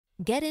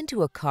Get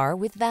into a car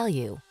with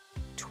value.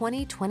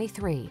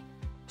 2023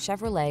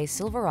 Chevrolet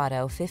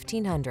Silverado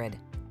 1500.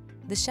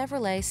 The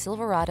Chevrolet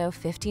Silverado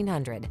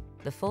 1500,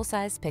 the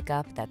full-size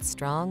pickup that's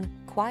strong,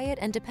 quiet,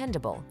 and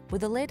dependable, with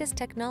the latest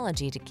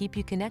technology to keep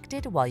you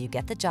connected while you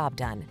get the job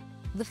done.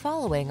 The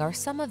following are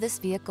some of this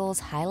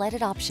vehicle's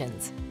highlighted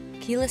options: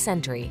 keyless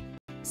entry,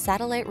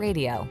 satellite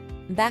radio,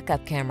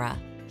 backup camera,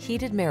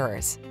 heated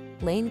mirrors,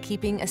 lane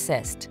keeping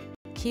assist,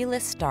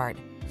 keyless start,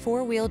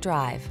 four-wheel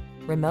drive,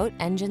 remote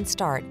engine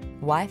start,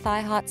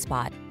 Wi-Fi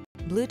hotspot,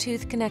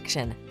 Bluetooth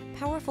connection.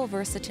 Powerful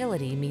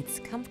versatility meets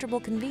comfortable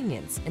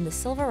convenience in the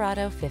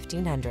Silverado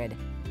 1500.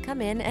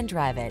 Come in and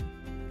drive it.